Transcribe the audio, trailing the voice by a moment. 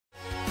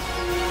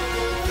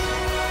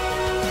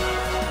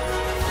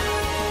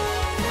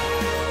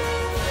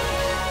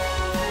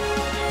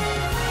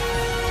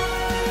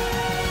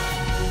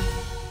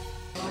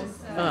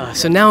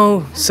So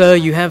now, sir,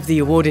 you have the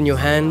award in your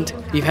hand.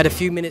 You've had a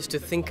few minutes to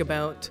think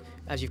about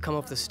as you've come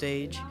off the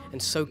stage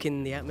and soak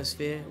in the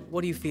atmosphere.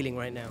 What are you feeling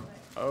right now?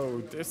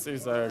 Oh, this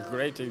is a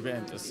great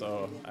event,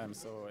 so I'm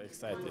so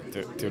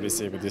excited to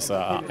receive this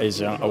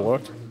Asian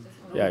award.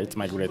 Yeah, it's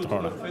my great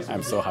honor.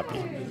 I'm so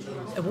happy.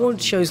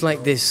 Award shows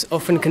like this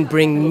often can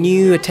bring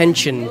new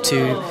attention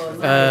to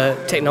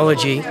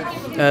technology.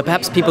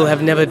 Perhaps people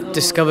have never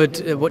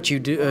discovered what you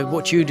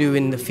do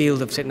in the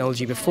field of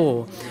technology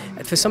before.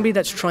 For somebody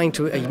that's trying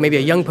to, maybe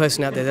a young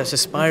person out there that's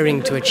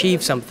aspiring to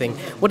achieve something,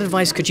 what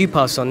advice could you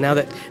pass on now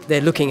that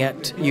they're looking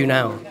at you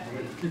now?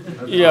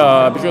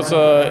 Yeah, because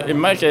in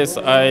my case,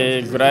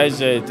 I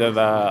graduated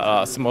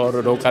a small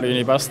local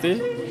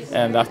university,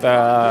 and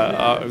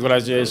after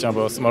graduation of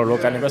a small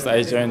local university,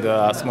 I joined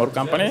a small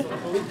company.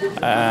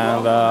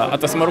 And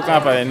at a small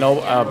company,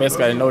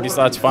 basically no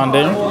research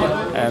funding,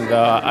 and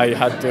I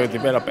had to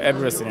develop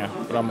everything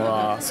from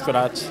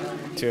scratch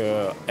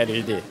to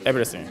LED,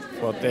 everything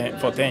for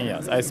 10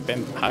 years.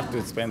 Had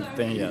to spend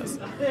 10 years,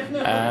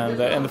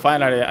 and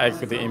finally I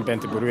could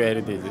invent blue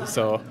LED.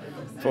 So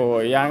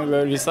for young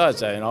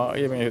researcher,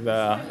 even if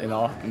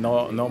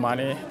no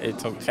money,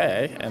 it's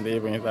okay. And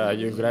even if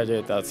you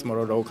graduate at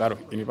small local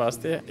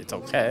university, it's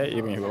okay.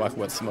 Even if you work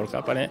with a small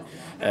company,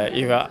 if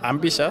you are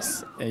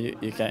ambitious,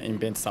 you can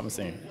invent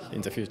something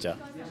in the future.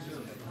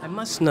 I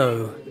must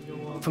know,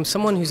 from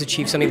someone who's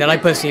achieved something that I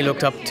personally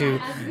looked up to,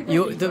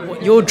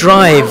 your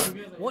drive.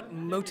 What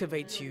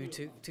motivates you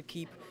to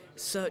keep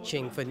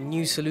searching for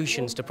new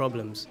solutions to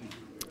problems?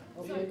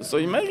 So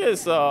in my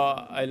case,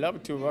 I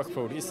love to work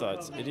for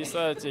research.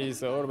 Research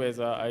is always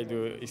I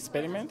do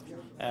experiment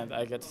and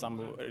I get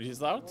some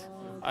result.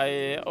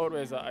 I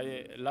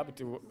love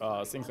to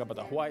think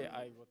about why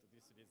I got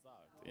this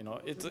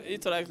result.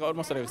 It's like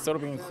almost like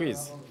solving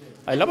quiz.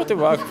 I love to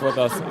work for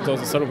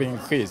those solving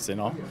quiz.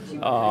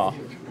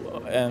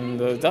 And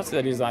that's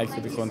the reason I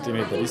could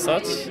continue the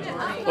research.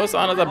 Also,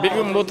 another big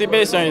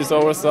motivation is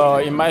also,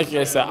 in my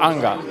case,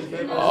 anger.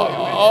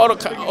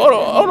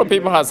 All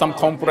people have some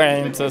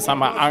complaints,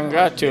 some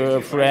anger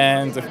to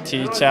friends,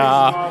 teacher,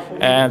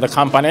 and the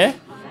company.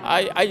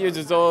 I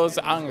use those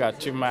anger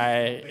to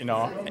my,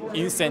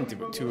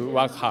 incentive to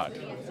work hard.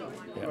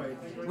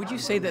 Would you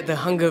say that the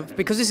hunger,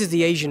 because this is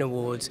the Asian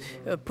Awards,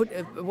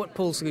 what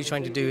Paul's really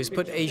trying to do is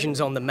put Asians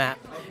on the map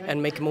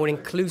and make a more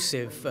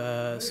inclusive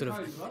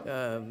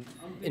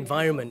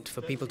environment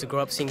for people to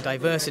grow up seeing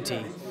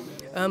diversity.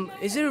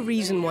 Is there a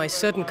reason why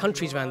certain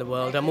countries around the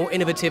world are more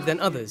innovative than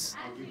others?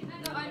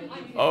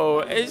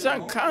 Oh,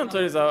 Asian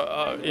countries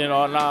are,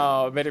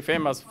 now very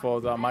famous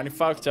for the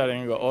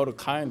manufacturing all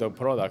kind of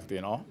product,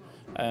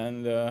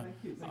 And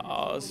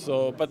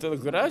but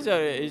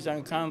gradually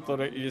Asian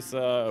country is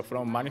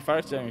from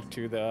manufacturing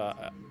to the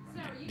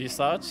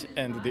research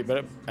and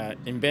develop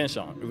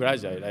invention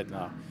gradually right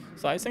now.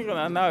 So I think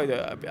now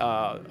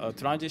a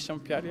transition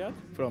period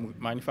from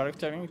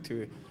manufacturing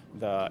to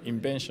the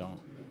invention.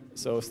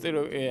 So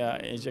still,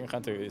 Asian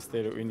countries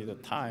still we need the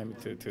time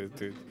to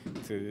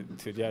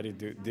really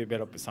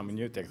develop some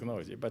new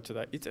technology. But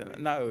it's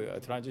now a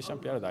transition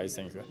period, I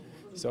think.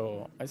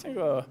 So I think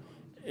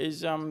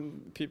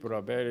Asian people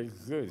are very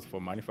good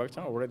for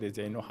manufacturing. Already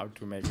they know how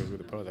to make a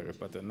good product,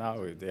 but now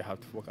they have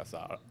to focus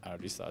on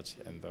research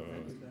and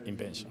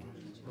invention.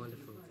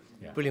 Wonderful.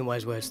 Yeah. Brilliant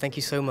wise words. Thank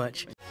you so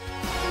much.